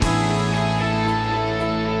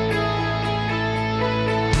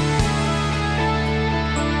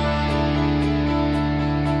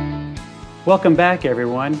Welcome back,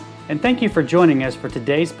 everyone, and thank you for joining us for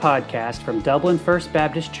today's podcast from Dublin First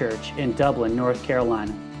Baptist Church in Dublin, North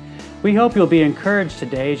Carolina. We hope you'll be encouraged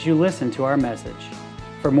today as you listen to our message.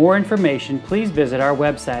 For more information, please visit our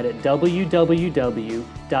website at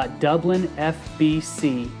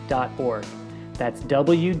www.dublinfbc.org. That's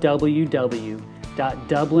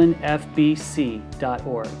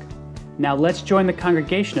www.dublinfbc.org. Now let's join the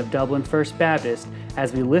congregation of Dublin First Baptist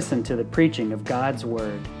as we listen to the preaching of God's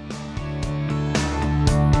Word.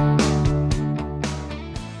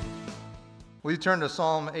 Will you turn to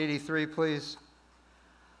Psalm 83, please?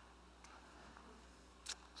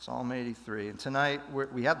 Psalm 83. And tonight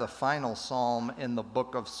we have the final psalm in the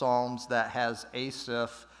book of Psalms that has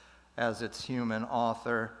Asaph as its human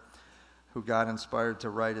author, who God inspired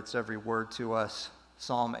to write its every word to us.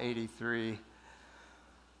 Psalm 83. And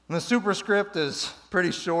the superscript is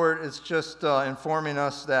pretty short. It's just informing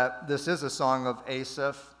us that this is a song of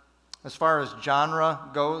Asaph. As far as genre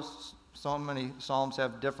goes, so many psalms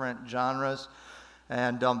have different genres,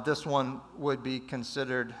 and this one would be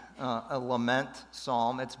considered a lament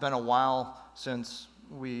psalm. It's been a while since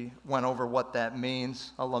we went over what that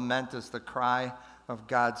means. A lament is the cry of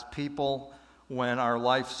God's people when our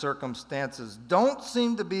life circumstances don't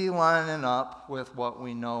seem to be lining up with what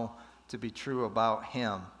we know to be true about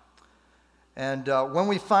Him. And when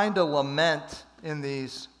we find a lament in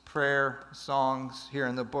these prayer songs here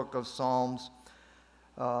in the book of Psalms,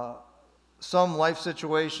 some life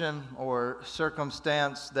situation or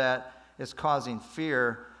circumstance that is causing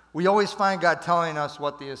fear, we always find God telling us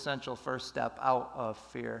what the essential first step out of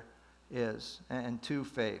fear is and to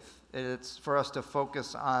faith. It's for us to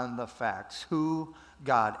focus on the facts, who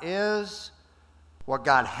God is, what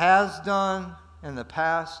God has done in the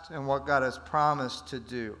past, and what God has promised to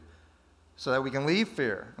do, so that we can leave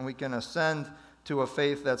fear and we can ascend to a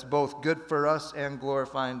faith that's both good for us and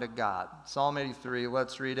glorifying to God. Psalm 83,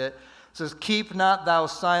 let's read it. It says, "Keep not thou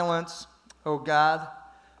silence, O God,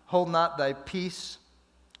 hold not thy peace,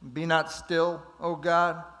 be not still, O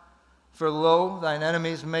God, for lo, thine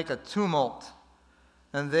enemies make a tumult,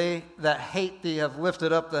 and they that hate thee have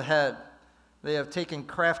lifted up the head. They have taken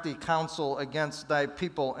crafty counsel against thy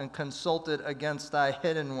people and consulted against thy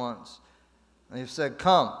hidden ones. And they've said,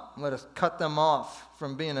 Come, let us cut them off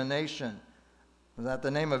from being a nation, that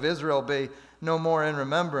the name of Israel be no more in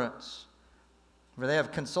remembrance. For they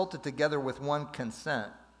have consulted together with one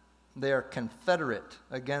consent. They are confederate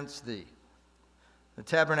against thee. The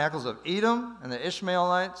tabernacles of Edom and the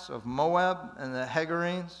Ishmaelites, of Moab and the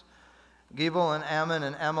Hagarenes, Gebal and Ammon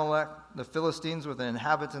and Amalek, the Philistines with the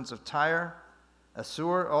inhabitants of Tyre.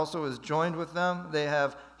 Assur also is joined with them. They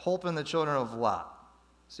have holpen the children of Lot.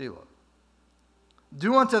 Selah.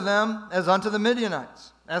 Do unto them as unto the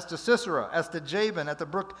Midianites, as to Sisera, as to Jabin at the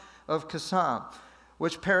brook of Kissam,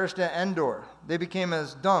 which perished at Endor. They became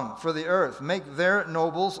as dung for the earth. Make their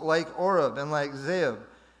nobles like Oreb and like Zeeb.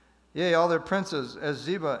 Yea, all their princes as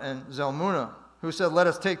Zebah and Zalmunna, who said, Let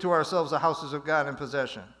us take to ourselves the houses of God in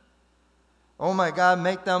possession. O my God,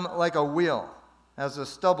 make them like a wheel, as the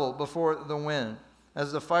stubble before the wind.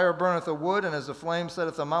 As the fire burneth the wood, and as the flame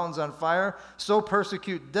setteth the mountains on fire, so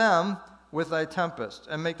persecute them with thy tempest,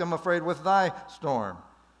 and make them afraid with thy storm.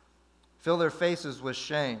 Fill their faces with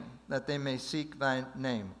shame, that they may seek thy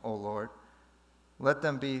name, O Lord. Let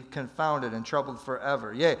them be confounded and troubled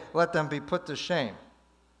forever. Yea, let them be put to shame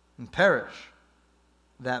and perish,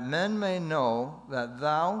 that men may know that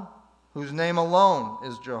thou, whose name alone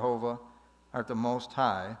is Jehovah, art the most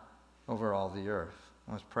high over all the earth.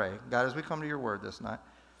 Let's pray. God, as we come to your word this night,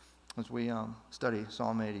 as we study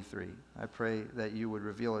Psalm 83, I pray that you would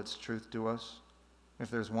reveal its truth to us.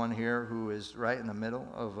 If there's one here who is right in the middle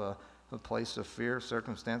of a place of fear,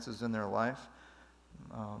 circumstances in their life,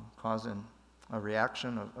 causing a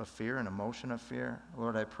reaction of fear, an emotion of fear,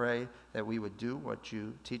 Lord, I pray that we would do what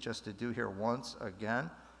you teach us to do here once again,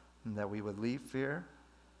 and that we would leave fear,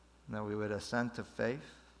 and that we would ascend to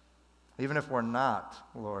faith. Even if we're not,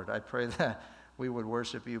 Lord, I pray that we would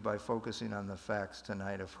worship you by focusing on the facts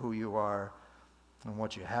tonight of who you are and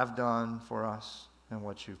what you have done for us and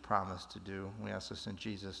what you've promised to do. We ask this in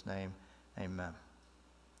Jesus' name. Amen.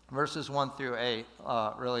 Verses 1 through 8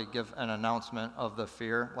 really give an announcement of the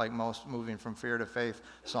fear. Like most moving from fear to faith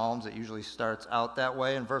psalms, it usually starts out that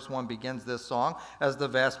way. And verse 1 begins this song, as the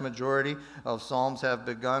vast majority of psalms have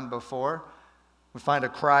begun before. We find a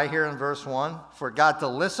cry here in verse 1 for God to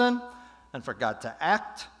listen and for God to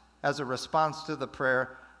act as a response to the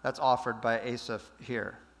prayer that's offered by Asaph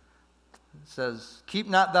here. It says, Keep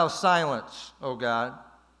not thou silence, O God.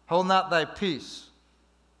 Hold not thy peace.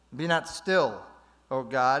 Be not still, O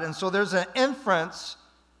God. And so there's an inference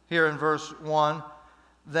here in verse 1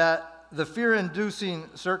 that the fear-inducing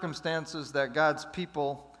circumstances that God's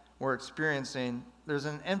people were experiencing, there's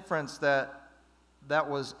an inference that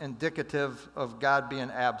was indicative of God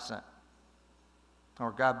being absent,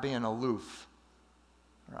 or God being aloof,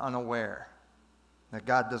 or unaware, that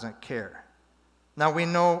God doesn't care. Now, we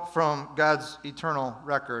know from God's eternal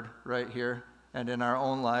record right here and in our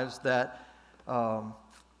own lives that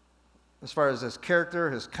as far as his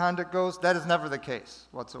character, his conduct goes, that is never the case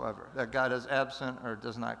whatsoever, that God is absent or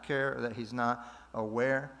does not care, or that he's not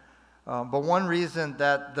aware. But one reason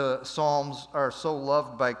that the Psalms are so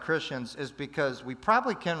loved by Christians is because we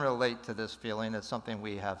probably can relate to this feeling. It's something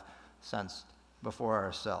we have sensed before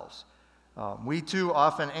ourselves. We too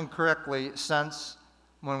often incorrectly sense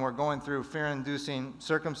when we're going through fear-inducing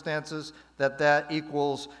circumstances that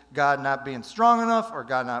equals God not being strong enough, or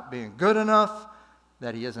God not being good enough,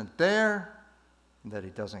 that he isn't there, that he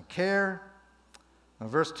doesn't care. Now,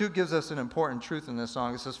 verse 2 gives us an important truth in this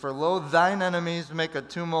song. It says, "For lo, thine enemies make a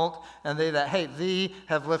tumult, and they that hate thee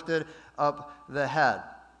have lifted up the head."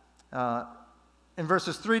 In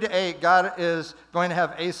verses 3 to 8, God is going to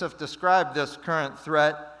have Asaph describe this current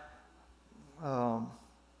threat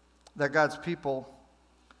that God's people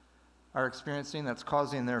are experiencing that's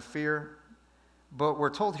causing their fear. But we're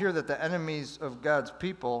told here that the enemies of God's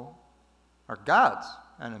people are God's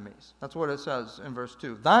enemies. That's what it says in verse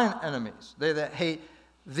 2. Thine enemies, they that hate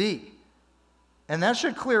thee. And that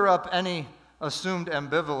should clear up any assumed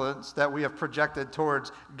ambivalence that we have projected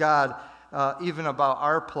towards God, even about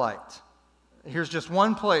our plight. Here's just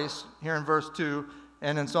one place here in verse 2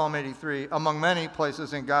 and in Psalm 83, among many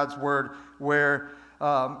places in God's word, where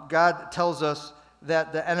God tells us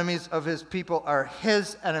that the enemies of his people are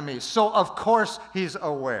his enemies. So of course he's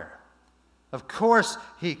aware. Of course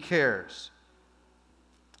he cares.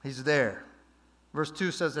 He's there. Verse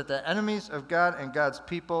 2 says that the enemies of God and God's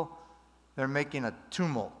people, they're making a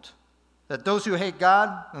tumult. That those who hate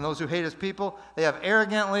God and those who hate his people, they have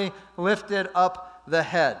arrogantly lifted up the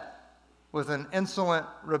head with an insolent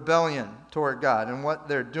rebellion toward God and what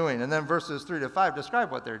they're doing. And then verses 3 to 5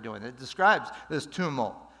 describe what they're doing. It describes this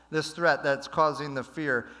tumult, this threat that's causing the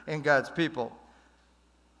fear in God's people.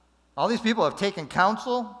 All these people have taken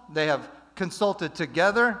counsel. They have consulted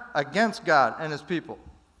together against God and his people.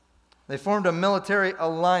 They formed a military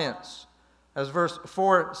alliance. As verse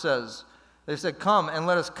 4 says, they said, "Come and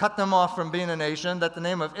let us cut them off from being a nation, that the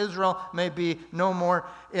name of Israel may be no more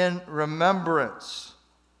in remembrance."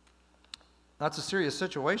 That's a serious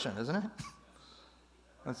situation, isn't it?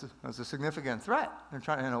 That's a significant threat. They're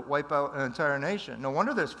trying to wipe out an entire nation. No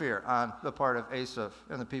wonder there's fear on the part of Asaph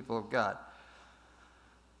and the people of God.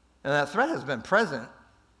 And that threat has been present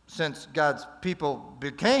since God's people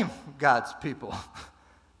became God's people.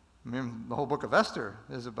 I mean, the whole book of Esther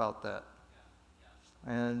is about that.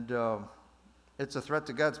 And it's a threat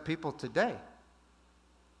to God's people today,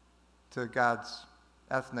 to God's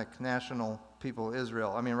ethnic, national people,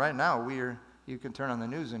 Israel. I mean, right now, you can turn on the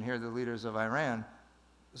news and hear the leaders of Iran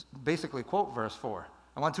basically quote verse 4.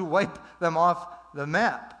 I want to wipe them off the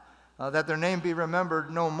map, that their name be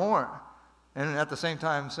remembered no more. And at the same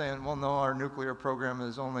time saying, well, no, our nuclear program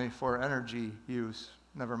is only for energy use.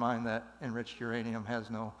 Never mind that enriched uranium has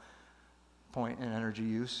no point in energy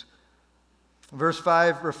use. Verse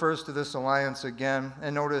 5 refers to this alliance again.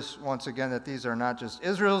 And notice once again that these are not just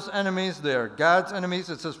Israel's enemies, they are God's enemies.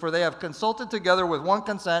 It says, "For they have consulted together with one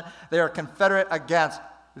consent, they are confederate against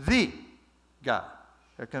thee, God."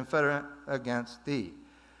 They're confederate against thee.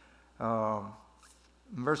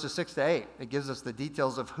 Verses 6 to 8, it gives us the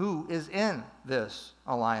details of who is in this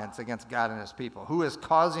alliance against God and his people, who is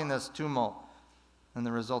causing this tumult and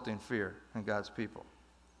the resulting fear in God's people.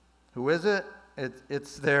 Who is it?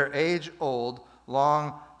 It's their age-old,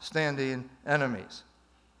 long-standing enemies.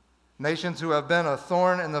 Nations who have been a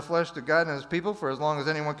thorn in the flesh to God and his people for as long as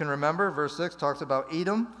anyone can remember. Verse 6 talks about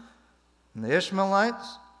Edom and the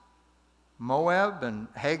Ishmaelites, Moab and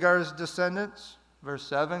Hagar's descendants. Verse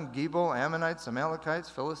 7, Gebal, Ammonites, Amalekites,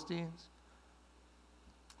 Philistines.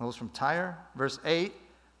 Those from Tyre. Verse 8,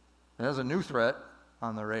 there's a new threat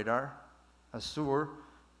on the radar. Assur,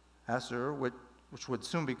 which would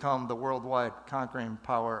soon become the worldwide conquering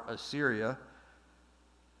power Assyria.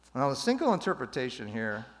 Now, the single interpretation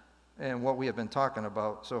here, and what we have been talking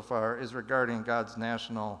about so far, is regarding God's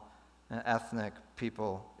national and ethnic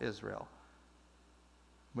people, Israel.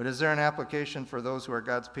 But is there an application for those who are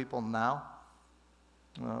God's people now?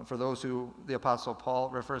 For those who the Apostle Paul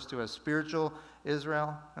refers to as spiritual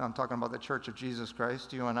Israel, and I'm talking about the Church of Jesus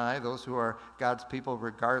Christ, you and I, those who are God's people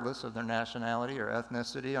regardless of their nationality or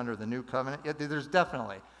ethnicity under the new covenant. Yet there's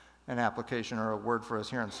definitely an application or a word for us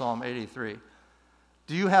here in Psalm 83.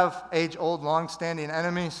 Do you have age-old, long-standing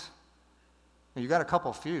enemies You got a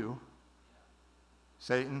couple few.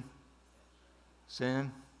 Satan,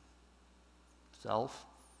 sin, self.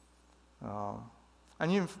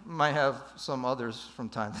 And you might have some others from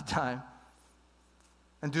time to time.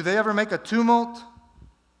 And do they ever make a tumult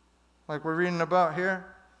like we're reading about here?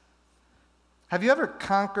 Have you ever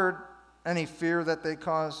conquered any fear that they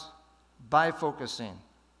cause by focusing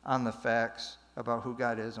on the facts about who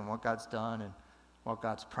God is and what God's done and what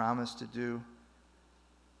God's promised to do,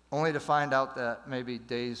 only to find out that maybe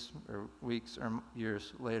days or weeks or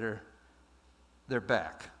years later, they're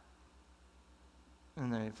back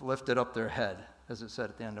and they've lifted up their head, as it said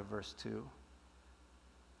at the end of verse 2.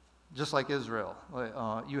 Just like Israel,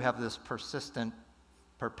 you have this persistent,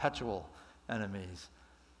 perpetual enemies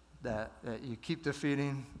that you keep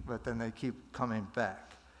defeating, but then they keep coming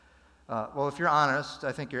back. Well, if you're honest,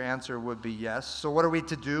 I think your answer would be yes. So what are we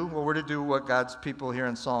to do? Well, we're to do what God's people here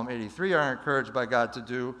in Psalm 83 are encouraged by God to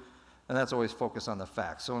do, and that's always focus on the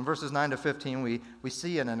facts. So in verses 9 to 15, we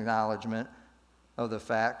see an acknowledgement of the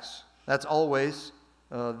facts. That's always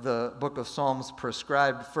the book of Psalms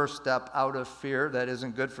prescribed first step out of fear that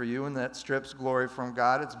isn't good for you and that strips glory from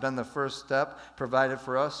God. It's been the first step provided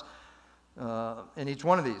for us in each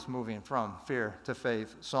one of these, moving from fear to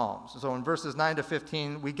faith Psalms. So in verses 9 to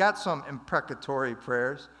 15, we got some imprecatory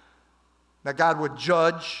prayers that God would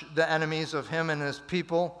judge the enemies of him and his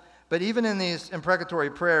people. But even in these imprecatory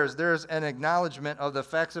prayers, there's an acknowledgement of the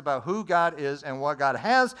facts about who God is and what God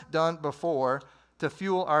has done before to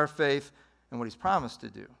fuel our faith in what he's promised to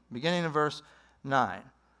do. Beginning in verse 9. It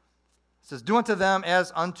says, "Do unto them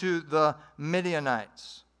as unto the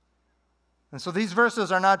Midianites." And so these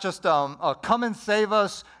verses are not just come and save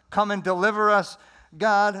us, come and deliver us,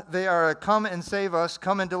 God. They are a come and save us,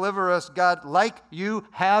 come and deliver us, God, like you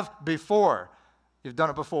have before. You've done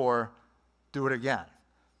it before, do it again.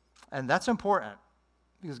 And that's important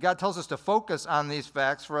because God tells us to focus on these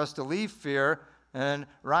facts for us to leave fear and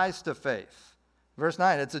rise to faith. Verse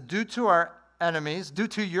 9, it's a do to our enemies, do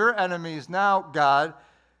to your enemies now, God,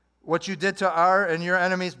 what you did to our and your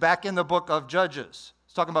enemies back in the book of Judges.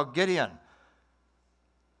 It's talking about Gideon.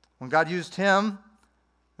 When God used him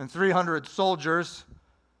and 300 soldiers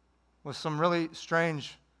with some really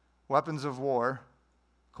strange weapons of war,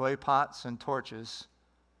 clay pots and torches,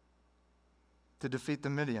 to defeat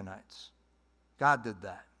the Midianites. God did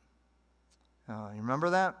that. You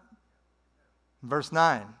remember that? Verse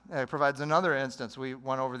 9, it provides another instance. We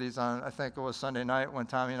went over these on, I think it was Sunday night when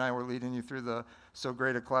Tommy and I were leading you through the So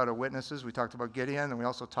Great a Cloud of Witnesses. We talked about Gideon, and we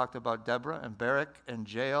also talked about Deborah and Barak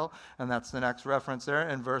and Jael, and that's the next reference there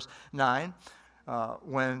in verse 9,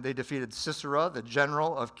 when they defeated Sisera, the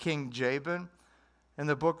general of King Jabin, in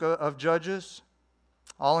the book of Judges,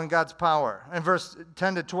 all in God's power. In verse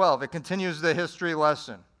 10 to 12, it continues the history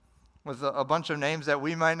lesson with a bunch of names that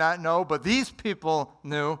we might not know, but these people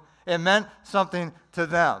knew. It meant something to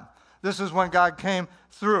them. This is when God came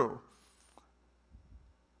through.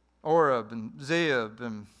 Oreb and Zeeb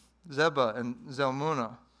and Zebah and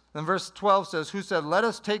Zalmunna. Then verse 12 says, who said, let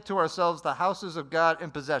us take to ourselves the houses of God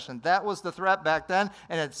in possession. That was the threat back then,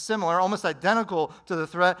 and it's similar, almost identical to the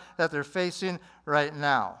threat that they're facing right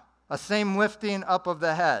now. A same lifting up of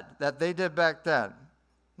the head that they did back then.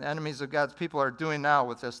 The enemies of God's people are doing now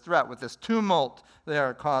with this threat, with this tumult they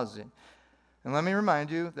are causing. And let me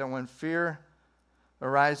remind you that when fear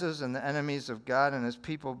arises and the enemies of God and his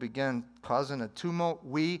people begin causing a tumult,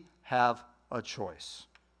 we have a choice.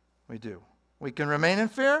 We do. We can remain in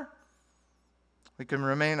fear. We can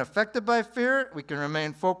remain affected by fear. We can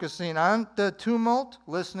remain focusing on the tumult,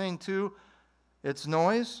 listening to its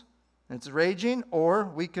noise, its raging, or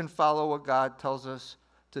we can follow what God tells us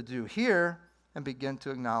to do here and begin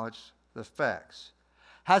to acknowledge the facts.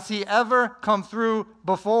 Has he ever come through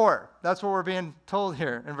before? That's what we're being told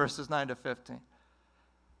here in verses 9 to 15.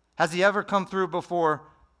 Has he ever come through before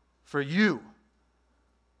for you?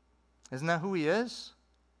 Isn't that who he is?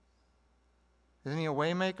 Isn't he a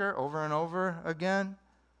waymaker over and over again?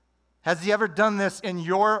 Has he ever done this in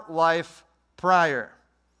your life prior?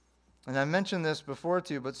 And I mentioned this before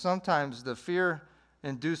to you, but sometimes the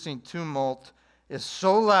fear-inducing tumult is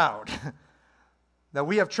so loud that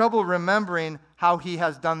we have trouble remembering how he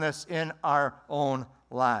has done this in our own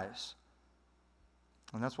lives.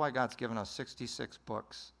 And that's why God's given us 66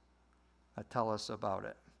 books that tell us about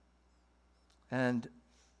it. And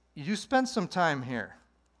you spend some time here,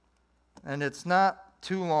 and it's not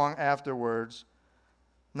too long afterwards,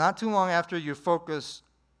 not too long after you focus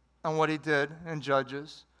on what he did in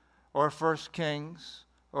Judges, or 1 Kings,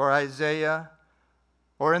 or Isaiah,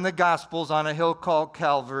 or in the Gospels on a hill called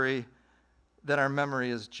Calvary, that our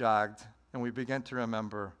memory is jogged and we begin to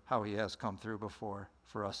remember how he has come through before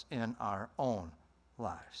for us in our own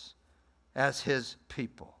lives as his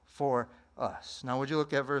people, for us. Now, would you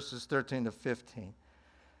look at verses 13 to 15?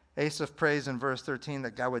 Asaph prays in verse 13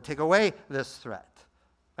 that God would take away this threat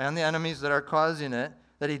and the enemies that are causing it,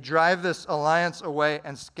 that he drive this alliance away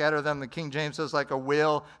and scatter them. The King James says like a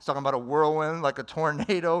whale. It's talking about a whirlwind, like a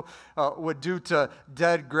tornado would do to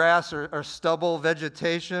dead grass or stubble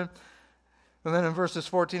vegetation. And then in verses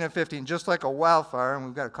 14 and 15, just like a wildfire, and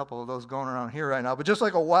we've got a couple of those going around here right now, but just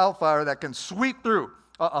like a wildfire that can sweep through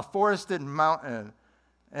a forested mountain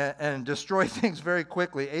and destroy things very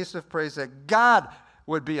quickly, Asaph prays that God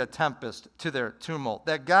would be a tempest to their tumult,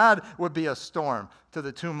 that God would be a storm to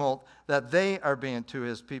the tumult that they are being to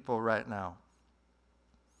his people right now.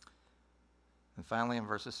 And finally, in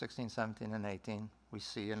verses 16, 17, and 18, we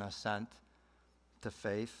see an ascent to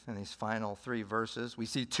faith. In these final three verses, we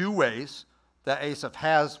see two ways that Asaph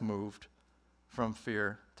has moved from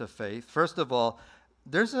fear to faith. First of all,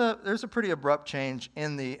 there's a pretty abrupt change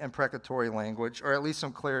in the imprecatory language, or at least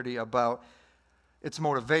some clarity about its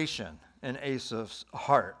motivation in Asaph's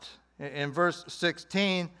heart. In verse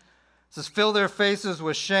 16, it says, "Fill their faces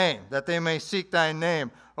with shame, that they may seek thy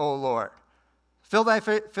name, O Lord." Fill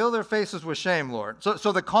their faces with shame, Lord.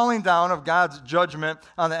 So the calling down of God's judgment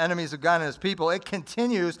on the enemies of God and his people, it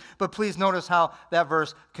continues, but please notice how that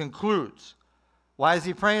verse concludes. Why is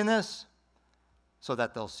he praying this? So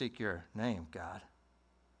that they'll seek your name, God.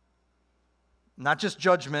 Not just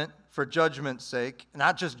judgment for judgment's sake,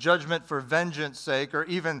 not just judgment for vengeance sake, or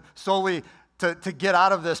even solely to get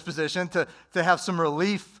out of this position, to have some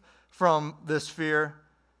relief from this fear,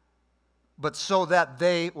 but so that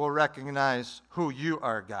they will recognize who you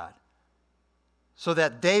are, God. So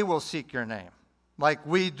that they will seek your name, like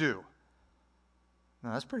we do.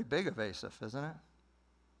 Now, that's pretty big of Asaph, isn't it?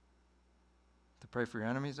 To pray for your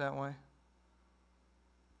enemies that way.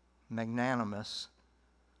 Magnanimous.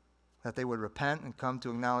 That they would repent and come to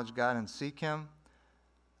acknowledge God and seek him.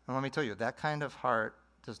 And let me tell you, that kind of heart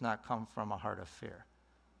does not come from a heart of fear.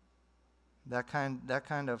 That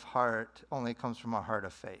kind of heart only comes from a heart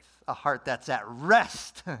of faith. A heart that's at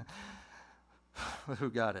rest with who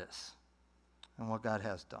God is and what God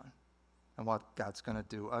has done and what God's going to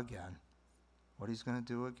do again. What he's going to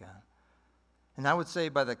do again. And I would say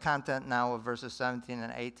by the content now of verses 17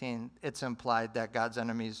 and 18, it's implied that God's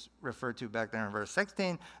enemies referred to back there in verse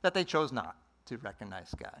 16, that they chose not to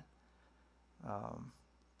recognize God.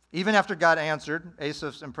 Even after God answered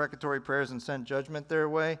Asaph's imprecatory prayers and sent judgment their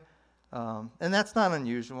way, and that's not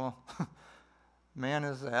unusual. Man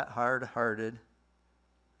is that hard-hearted.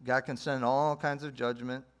 God can send all kinds of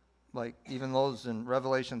judgment, like even those in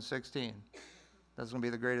Revelation 16. That's going to be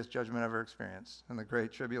the greatest judgment ever experienced in the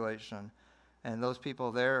Great Tribulation. And those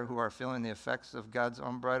people there who are feeling the effects of God's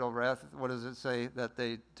unbridled wrath, what does it say that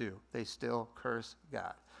they do? They still curse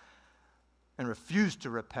God and refuse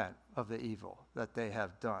to repent of the evil that they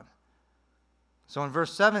have done. So in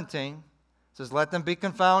verse 17, it says, "Let them be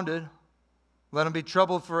confounded. Let them be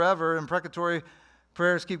troubled forever." Imprecatory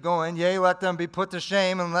prayers keep going. "Yea, let them be put to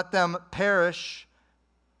shame and let them perish."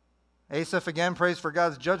 Asaph again prays for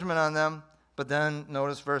God's judgment on them. But then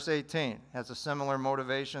notice verse 18 has a similar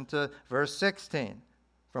motivation to verse 16,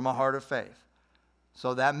 from a heart of faith.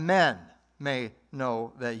 "So that men may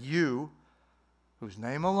know that you, whose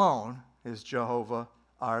name alone is Jehovah,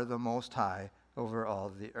 are the Most High over all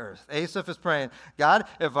the earth." Asaph is praying, God,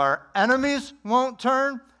 if our enemies won't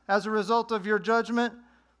turn as a result of your judgment,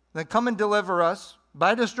 then come and deliver us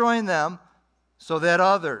by destroying them so that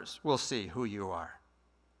others will see who you are.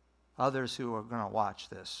 Others who are going to watch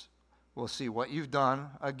this will see what you've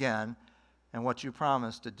done again and what you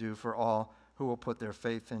promised to do for all who will put their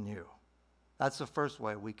faith in you. That's the first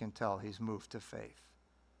way we can tell he's moved to faith.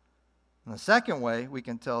 And the second way we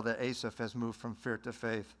can tell that Asaph has moved from fear to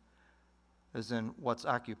faith is in what's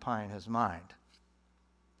occupying his mind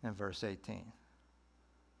in verse 18.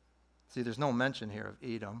 See, there's no mention here of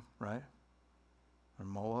Edom, right? Or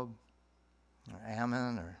Moab, or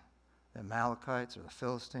Ammon, or the Amalekites, or the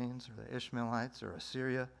Philistines, or the Ishmaelites, or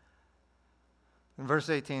Assyria. In verse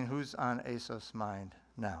 18, who's on Asaph's mind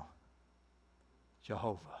now?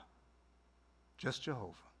 Jehovah. Just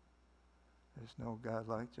Jehovah. There's no God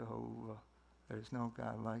like Jehovah. There's no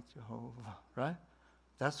God like Jehovah. Right?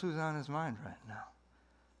 That's who's on his mind right now.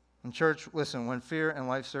 And church, listen, when fear and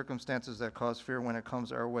life circumstances that cause fear, when it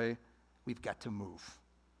comes our way, we've got to move.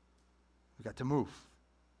 We've got to move.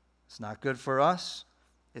 It's not good for us.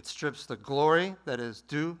 It strips the glory that is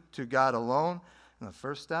due to God alone. And the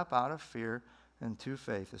first step out of fear and to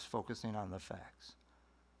faith is focusing on the facts.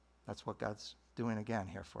 That's what God's doing again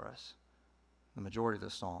here for us. The majority of the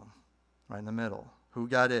psalm, right in the middle. who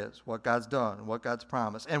God is, what God's done, what God's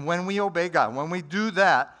promised. And when we obey God, when we do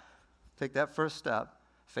that, take that first step,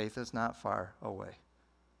 faith is not far away.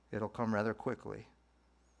 It'll come rather quickly.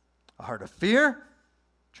 A heart of fear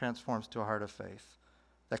transforms to a heart of faith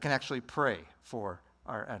that can actually pray for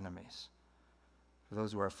our enemies, for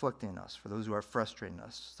those who are afflicting us, for those who are frustrating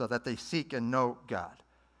us, so that they seek and know God.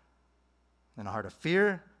 And a heart of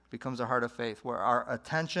fear becomes a heart of faith, where our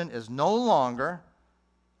attention is no longer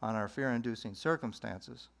on our fear-inducing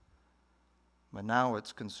circumstances, but now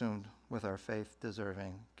it's consumed with our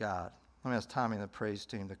faith-deserving God. Let me ask Tommy and the praise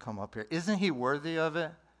team to come up here. Isn't he worthy of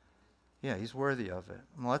it? Yeah, he's worthy of it.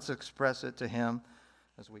 And let's express it to him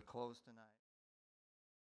as we close tonight.